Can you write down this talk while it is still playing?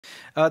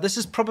This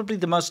is probably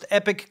the most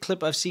epic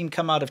clip I've seen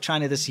come out of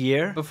China this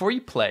year. Before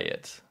you play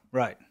it,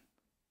 right,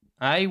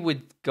 I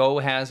would go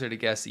hazard a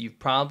guess that you've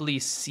probably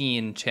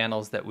seen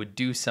channels that would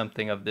do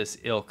something of this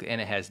ilk,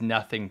 and it has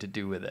nothing to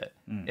do with it.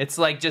 It's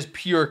like just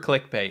pure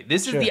clickbait.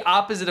 This is the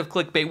opposite of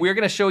clickbait. We're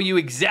going to show you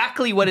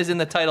exactly what is in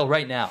the title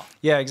right now.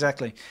 Yeah,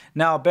 exactly.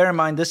 Now, bear in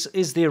mind, this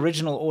is the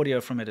original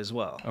audio from it as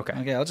well. Okay.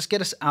 Okay, I'll just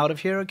get us out of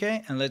here,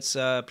 okay? And let's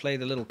play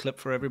the little clip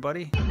for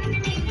everybody.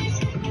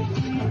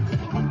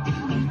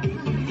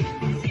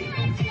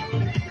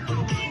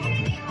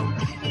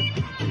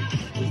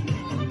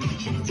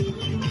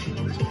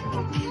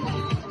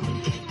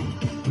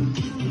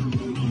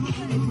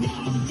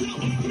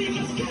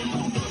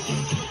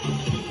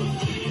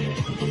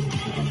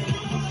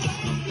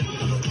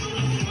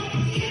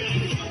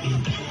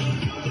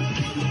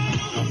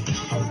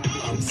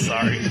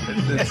 Sorry,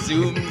 the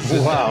zoom.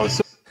 Wow.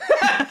 So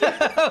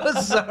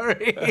Oh,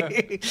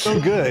 sorry. so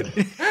good.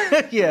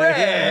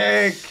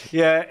 Yeah.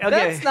 Okay.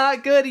 That's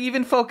not good.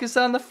 Even focus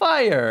on the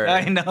fire.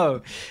 I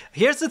know.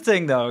 Here's the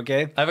thing, though,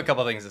 okay? I have a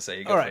couple things to say.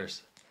 You go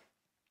first.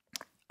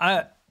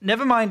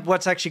 Never mind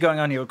what's actually going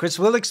on here, because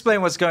we'll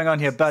explain what's going on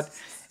here, but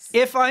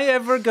if I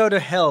ever go to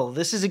hell,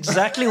 this is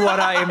exactly what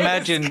I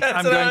imagine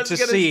I'm going to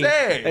see.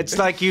 It's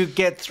like you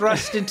get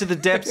thrust into the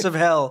depths of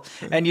hell,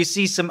 and you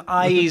see some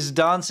eyes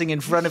dancing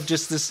in front of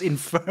just this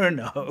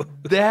inferno.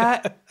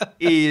 That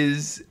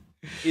is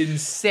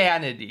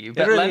insanity.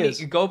 But really let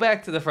me go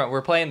back to the front.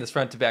 We're playing this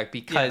front to back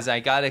because I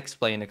got to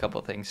explain a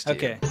couple things to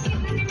you.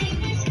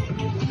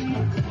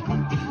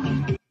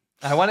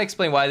 I want to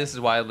explain why this is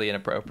wildly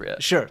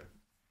inappropriate. Sure.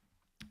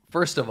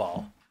 First of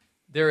all,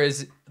 there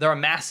are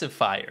massive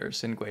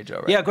fires in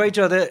Guizhou right now.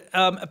 Guizhou.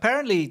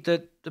 Apparently,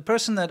 the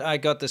person that I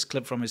got this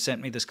clip from, who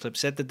sent me this clip,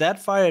 said that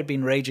fire had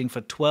been raging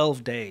for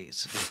 12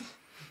 days.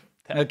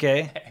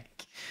 Okay.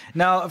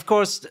 Now, of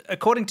course,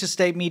 according to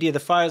state media, the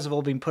fires have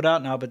all been put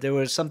out now, but there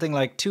was something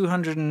like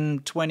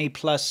 220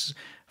 plus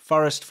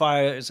forest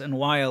fires and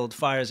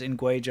wildfires in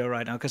Guizhou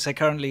right now, because they're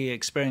currently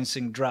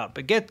experiencing drought.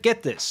 But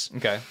get this.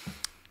 Okay.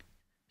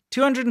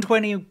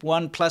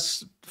 221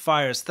 plus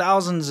fires,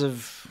 thousands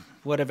of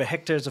whatever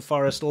hectares of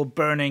forest all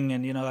burning,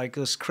 and like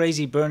this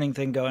crazy burning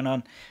thing going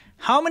on.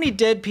 How many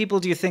dead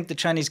people do you think the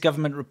Chinese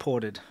government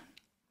reported?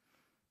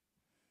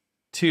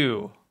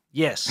 2.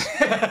 Yes.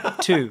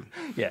 2.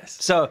 Yes.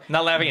 So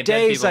not laughing at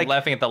dead people,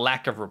 laughing at the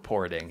lack of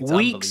reporting. It's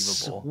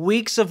unbelievable.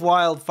 Weeks of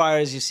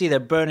wildfires. You see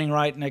they're burning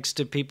right next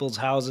to people's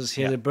houses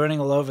here. They're burning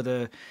all over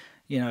the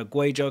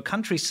Guizhou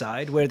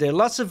countryside, where there are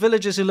lots of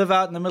villagers who live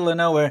out in the middle of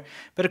nowhere.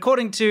 But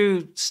according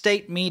to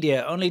state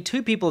media, only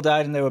 2 people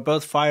died, and they were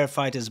both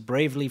firefighters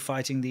bravely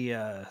fighting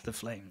the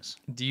flames.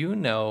 Do you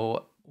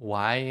know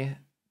why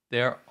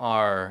there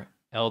are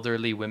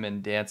elderly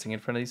women dancing in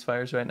front of these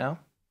fires right now?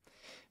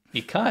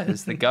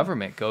 Because the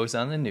government goes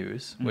on the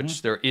news,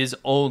 which there is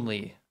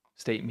only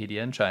state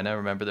media in China.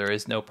 Remember, there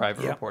is no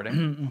private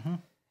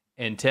reporting.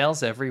 And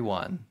tells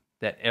everyone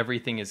that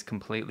everything is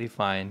completely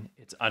fine.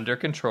 It's under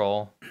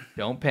control.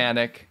 Don't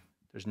panic.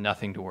 There's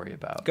nothing to worry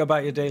about. Go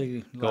about your daily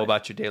life. Go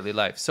about your daily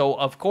life. So,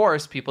 of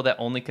course, people that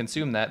only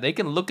consume that, they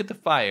can look at the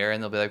fire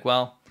and they'll be like,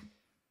 well,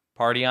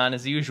 party on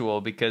as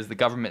usual, because the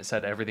government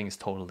said everything is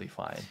totally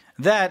fine.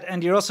 That,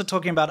 and you're also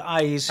talking about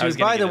eyes, who,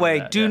 by the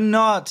way, do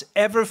not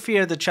ever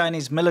fear the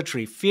Chinese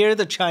military. Fear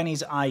the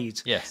Chinese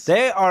eyes. Yes.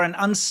 They are an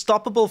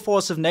unstoppable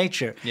force of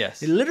nature.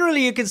 Yes.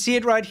 Literally, you can see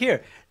it right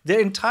here. The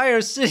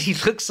entire city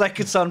looks like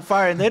it's on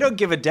fire, and they don't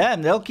give a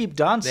damn. They'll keep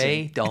dancing.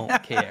 They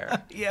don't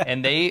care.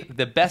 And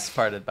the best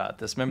part about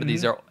this, remember,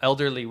 these are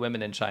elderly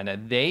women in China.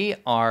 They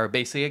are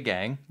basically a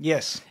gang.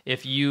 Yes.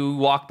 If you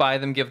walk by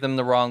them, give them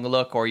the wrong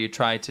look, or you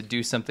try to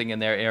do something in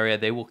their area,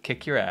 they will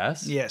kick your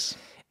ass. Yes.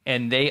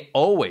 And they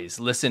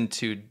always listen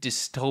to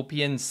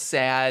dystopian,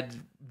 sad,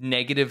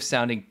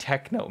 negative-sounding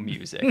techno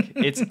music.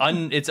 It's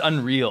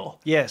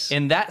unreal. Yes.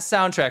 And that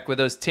soundtrack with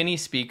those tinny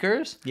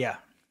speakers... Yeah.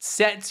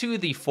 Set to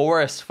the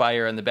forest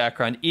fire in the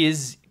background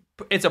it's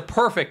a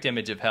perfect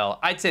image of hell.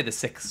 I'd say the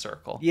 6th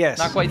circle. Yes.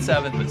 Not quite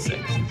 7th, but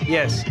 6th.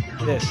 Yes.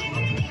 Yes.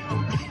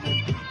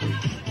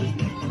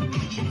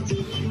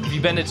 If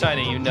you've been to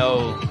China, you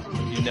know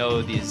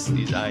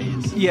these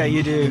eyes. Yeah,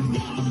 you do.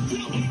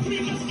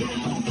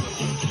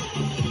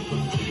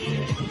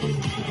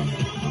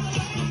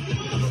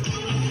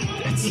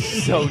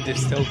 It's so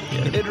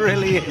dystopian. It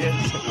really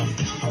is.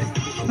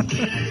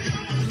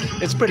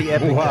 It's pretty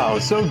epic. Wow,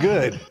 so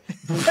good.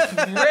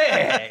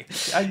 Rick!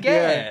 Again.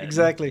 Yeah,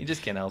 exactly. You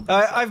just can't help it.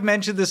 I've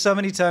mentioned this so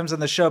many times on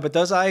the show, but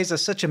those eyes are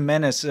such a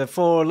menace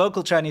for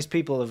local Chinese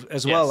people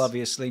as well,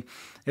 obviously.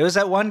 There was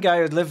that one guy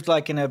who lived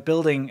like in a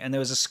building, and there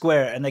was a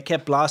square, and they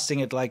kept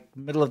blasting it like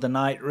middle of the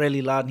night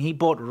really loud, and he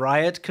bought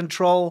riot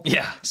control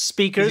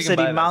speakers that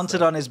he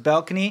mounted on his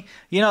balcony.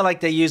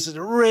 Like they use it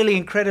really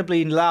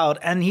incredibly loud,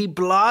 and he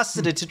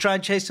blasted it to try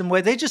and chase them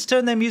away. They just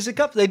turned their music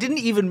up. They didn't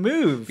even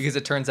move. Because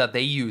it turns out they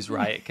use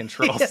riot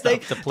control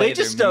stuff to play they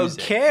just their music.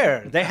 don't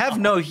care. They have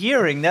no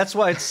hearing. That's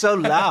why it's so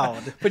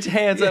loud. Put your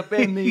hands up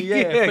in the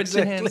air. Put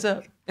your hands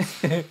up.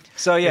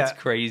 So, yeah. It's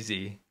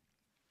crazy.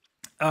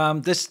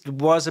 This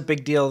was a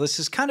big deal. This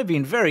has kind of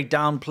been very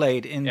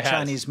downplayed in It has.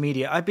 Chinese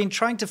media. I've been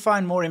trying to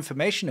find more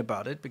information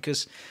about it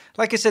because,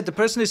 like I said, the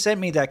person who sent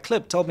me that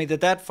clip told me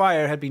that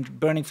fire had been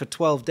burning for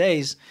 12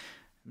 days.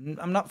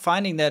 I'm not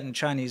finding that in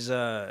Chinese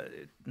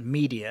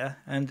media,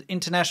 and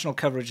international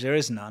coverage, there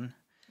is none.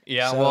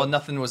 Yeah, So- well,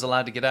 nothing was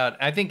allowed to get out.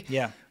 I think.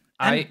 Yeah.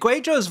 And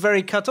Guizhou is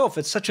very cut off.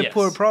 It's such a Yes.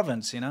 poor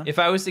province, you know? If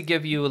I was to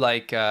give you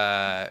like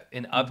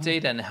an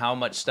update on how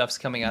much stuff's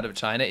coming out of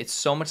China, it's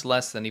so much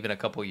less than even a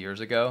couple years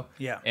ago.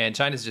 Yeah. And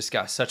China's just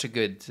got such a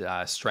good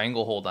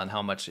stranglehold on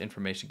how much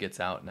information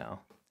gets out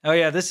now. Oh,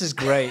 yeah, this is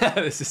great.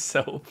 This is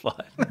so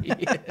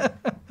funny.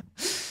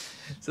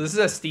 So this is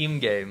a Steam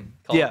game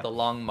called Yeah. The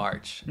Long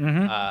March.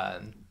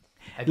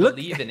 I Look-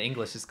 believe in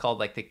English it's called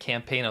like the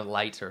Campaign of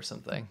Light or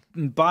something.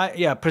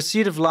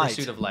 Pursuit of Light.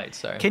 Pursuit of Light,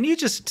 sorry. Can you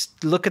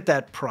just look at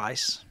that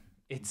price?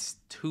 It's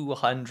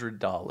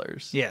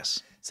 $200.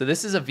 Yes. So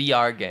this is a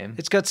VR game.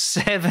 It's got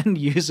 7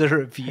 user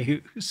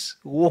reviews.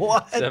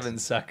 What? 7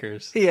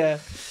 suckers. Yeah.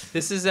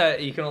 This is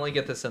you can only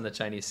get this on the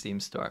Chinese Steam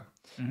store.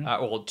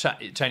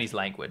 Chinese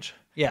language.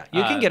 Yeah,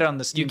 you can get it on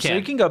the Steam, You can, so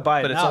you can go buy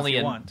it but it's now only if you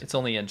in want. it's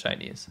only in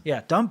Chinese.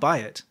 Yeah, don't buy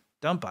it.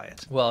 Don't buy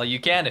it. Well, you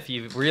can if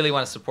you really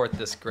want to support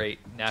this great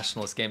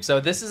nationalist game. So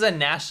this is a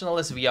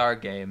nationalist VR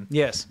game.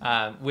 Yes.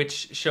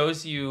 Which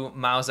shows you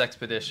Mao's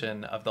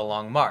expedition of the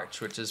Long March,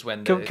 which is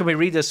when Can we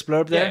read this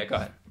blurb there? Yeah, go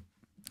ahead.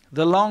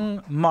 The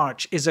Long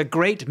March is a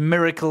great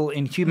miracle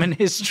in human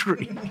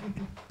history.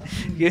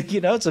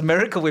 you know, it's a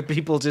miracle with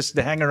people just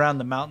hang around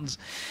the mountains.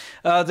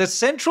 The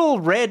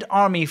Central Red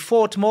Army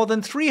fought more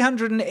than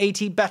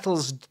 380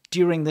 battles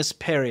during this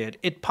period.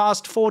 It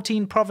passed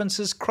 14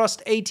 provinces,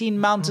 crossed 18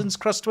 mountains,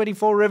 crossed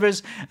 24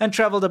 rivers, and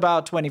traveled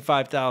about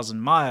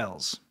 25,000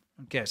 miles.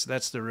 Okay, so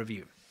that's the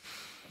review.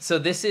 So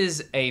this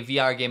is a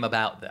VR game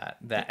about that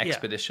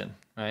expedition,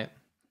 right?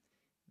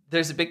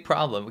 There's a big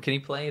problem. Can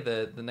you play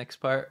the next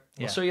part?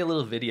 We'll show you a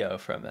little video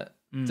from it.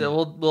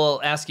 So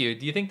we'll ask you,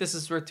 do you think this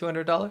is worth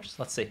 $200?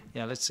 Let's see.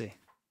 Yeah, let's see.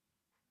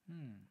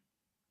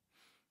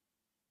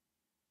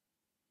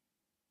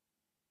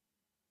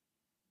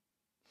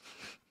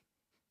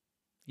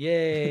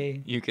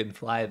 Yay. You can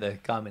fly the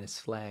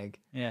communist flag.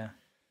 Yeah.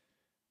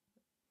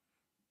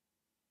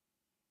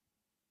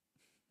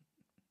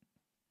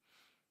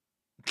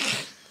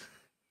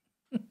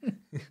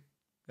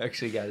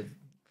 Actually got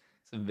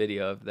some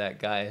video of that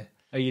guy.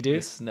 Oh, you in do?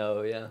 the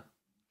snow, yeah.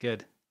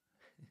 Good.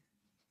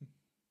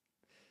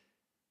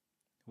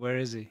 Where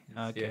is he?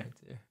 Yeah, Okay. right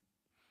there.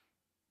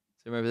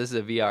 So remember, this is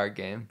a VR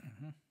game.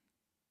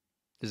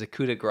 There's a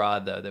coup de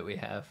grace, though, that we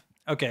have.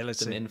 Okay, let's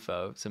Some see.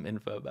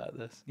 info about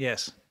this.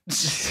 Yes.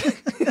 Just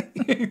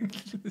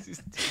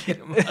get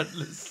him out of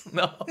the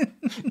snow.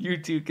 You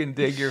two can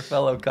dig your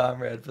fellow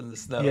comrade from the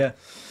snow. Yeah.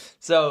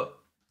 So,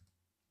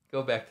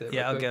 go back to it.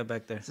 Yeah, real I'll quick. get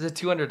back there. This is a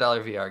 $200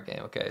 VR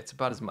game. Okay, it's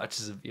about as much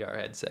as a VR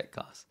headset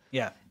costs.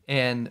 Yeah.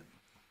 And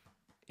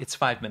it's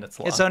 5 minutes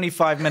long. It's only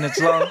 5 minutes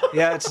long.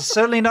 Yeah, it's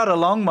certainly not a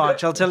long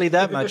march, I'll tell you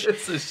that much.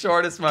 It's the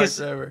shortest march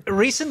ever.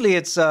 Recently,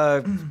 it's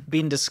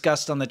been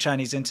discussed on the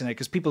Chinese internet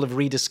because people have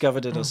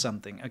rediscovered it or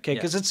something. Okay,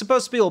 because it's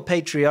supposed to be all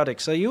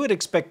patriotic, so you would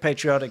expect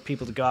patriotic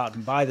people to go out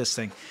and buy this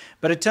thing,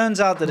 but it turns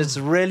out that it's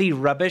really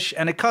rubbish,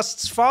 and it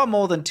costs far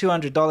more than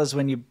 $200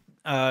 when you.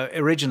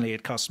 Originally,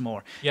 it cost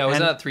more. Yeah,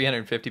 wasn't And- that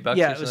 $350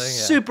 Yeah, or it was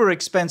something? super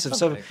expensive.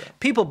 Something So like that.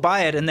 people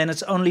buy it, and then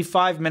it's only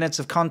 5 minutes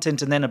of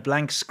content and then a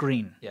blank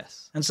screen.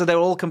 Yes. And so they're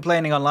all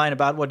complaining online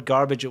about what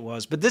garbage it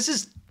was. But this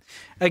is,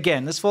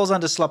 again, this falls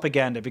under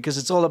slopaganda because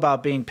it's all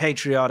about being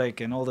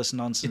patriotic and all this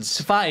nonsense.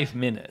 It's 5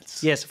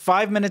 minutes. Yes,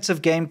 5 minutes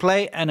of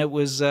gameplay, and it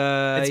was.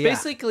 It's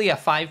basically a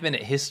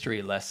 5-minute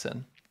history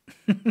lesson,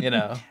 you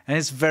know? and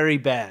it's very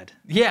bad.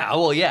 Yeah,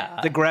 well, yeah.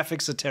 The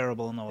graphics are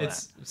terrible and all that.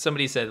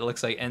 Somebody said it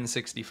looks like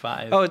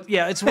N65. Oh,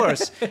 yeah, it's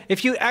worse.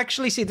 If you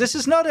actually see, this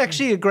is not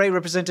actually a great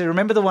representative.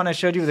 Remember the one I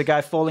showed you with the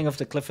guy falling off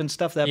the cliff and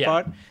stuff, that Yeah.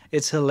 part?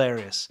 It's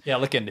hilarious. Yeah,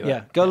 look into it.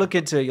 Yeah, go look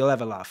into it. You'll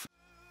have a laugh.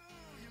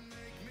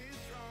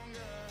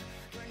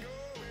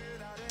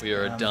 We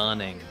are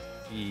donning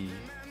the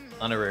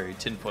honorary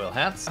tinfoil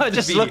hats. I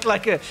just look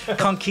like a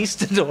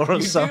conquistador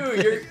or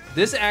something.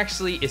 This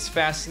actually is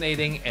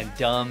fascinating and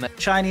dumb.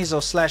 Chinese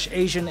or /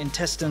 Asian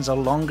intestines are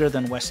longer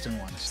than Western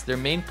ones. Their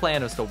main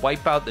plan was to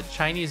wipe out the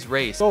Chinese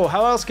race. Oh,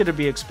 how else could it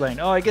be explained?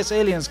 Oh, I guess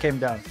aliens came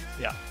down.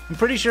 Yeah. I'm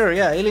pretty sure,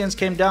 yeah, aliens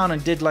came down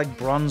and did like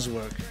bronze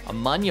work. A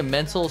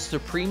monumental,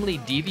 supremely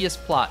devious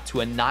plot to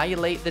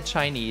annihilate the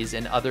Chinese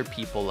and other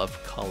people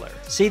of color.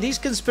 See, these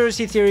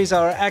conspiracy theories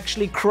are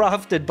actually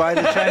crafted by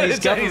the Chinese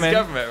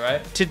government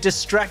right? to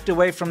distract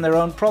away from their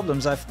own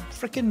problems. I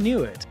freaking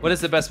knew it. What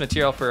is the best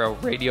material for a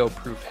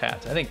radio-proof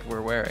hat? I think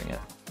we're wearing it.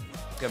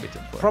 It's gotta be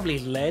tinfoil. Probably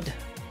lead.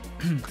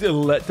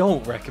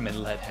 Don't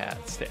recommend lead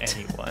hats to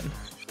anyone.